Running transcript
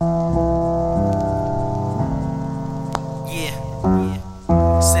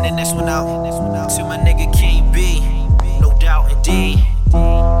this one out to my nigga King B, no doubt indeed.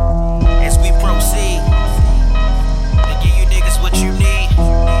 As we proceed to give you niggas what you need,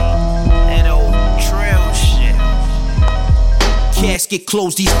 that old trail shit. Casket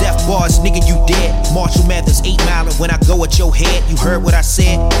closed, these death bars, nigga you dead. Marshall Mathers 8 Mile, when I go at your head, you heard what I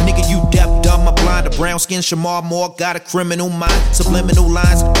said. Nigga you deaf, dumb, I'm blind. A brown skin Shamar Moore, got a criminal mind. Subliminal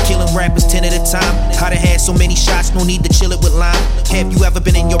lines, killing rappers 10 at a time. I done had so many shots, no need to chill it with lime. Have you ever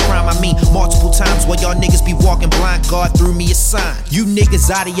been in your prime? I mean, multiple times while y'all niggas be walking blind. God threw me a sign. You niggas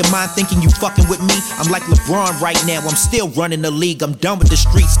out of your mind thinking you fucking with me. I'm like LeBron right now, I'm still running the league. I'm done with the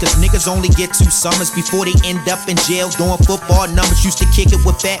streets, cause niggas only get 2 summers before they end up in jail doing football numbers. Used to kick it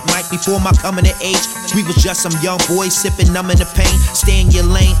with Fat Mike before my coming of age. We was just some young boys sipping, numbing the pain. Stay in your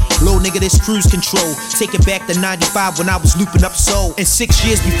lane, low nigga, this cruise control. Take it back to 95 when I was looping up soul. And 6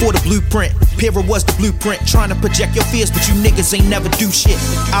 years before the blueprint, Pira was the blueprint. Trying to project your fears, but you niggas ain't never do shit.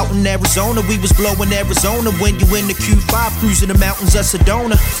 Out in Arizona, we was blowing Arizona. When you in the Q5, cruising the mountains of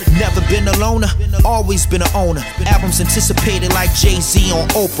Sedona. Never been a loner, always been an owner. Albums anticipated like Jay-Z on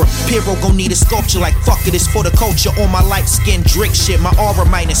Oprah. Piro gon' need a sculpture like fuck it, it's for the culture. On my light skin, Drake shit, my aura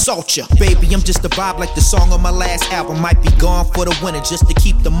might insult ya. Baby, I'm just a vibe like the song on my last album. Might be gone for the winter just to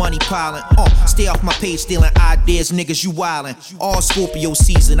keep the money piling. Stay off my page, stealing ideas, niggas, you wildin'. All Scorpio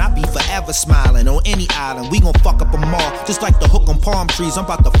season, I be forever smiling. On any island, we gon' fuck up them all. Just like the hook on palm trees, I'm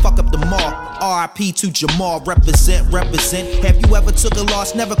about to fuck up the mall. R.I.P. to Jamal, represent. Have you ever took a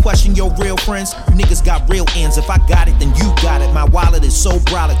loss? Never question your real friends. You niggas got real ends, if I got it, then you got it. My wallet is so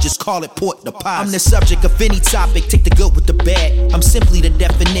brolic, just call it port deposit. I'm the subject of any topic, take the good with the bad. I'm simply the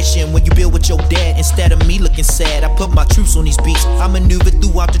definition when you build with your dad. Instead of me looking sad, I put my troops on these beats. I maneuver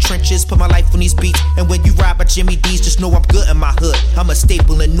throughout the trenches, put my life on these beats. And when you ride by Jimmy D's, just know I'm good in my hood. I'm a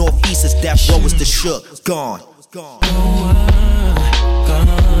staple in Northeast, as death row is the shook. Gone. Gone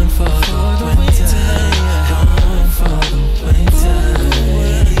for the winter. Gone for the winter.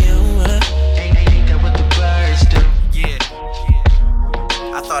 Ain't that what the birds do? Yeah.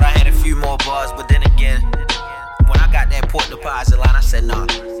 I thought I had a few more bars, but then again, when I got that port deposit line, I said, nah,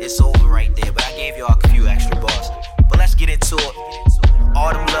 it's over right there. But I gave y'all a few extra bars. But let's get into it.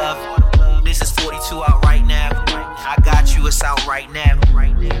 Autumn Love, this is 42 out right now. I got you, it's out right now.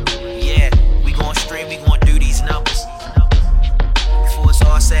 Yeah, we gon' stream, we gon' do these numbers. Before it's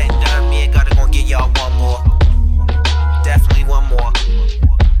all said and done, me and Gutter gon' get y'all one more. Definitely one more.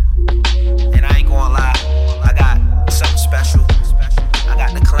 And I ain't gonna lie, I got something special. I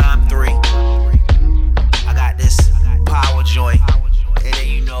got the Climb 3. I got this Power joint. And then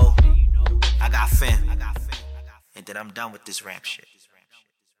you know, I got Finn. And then I'm done with this rap shit.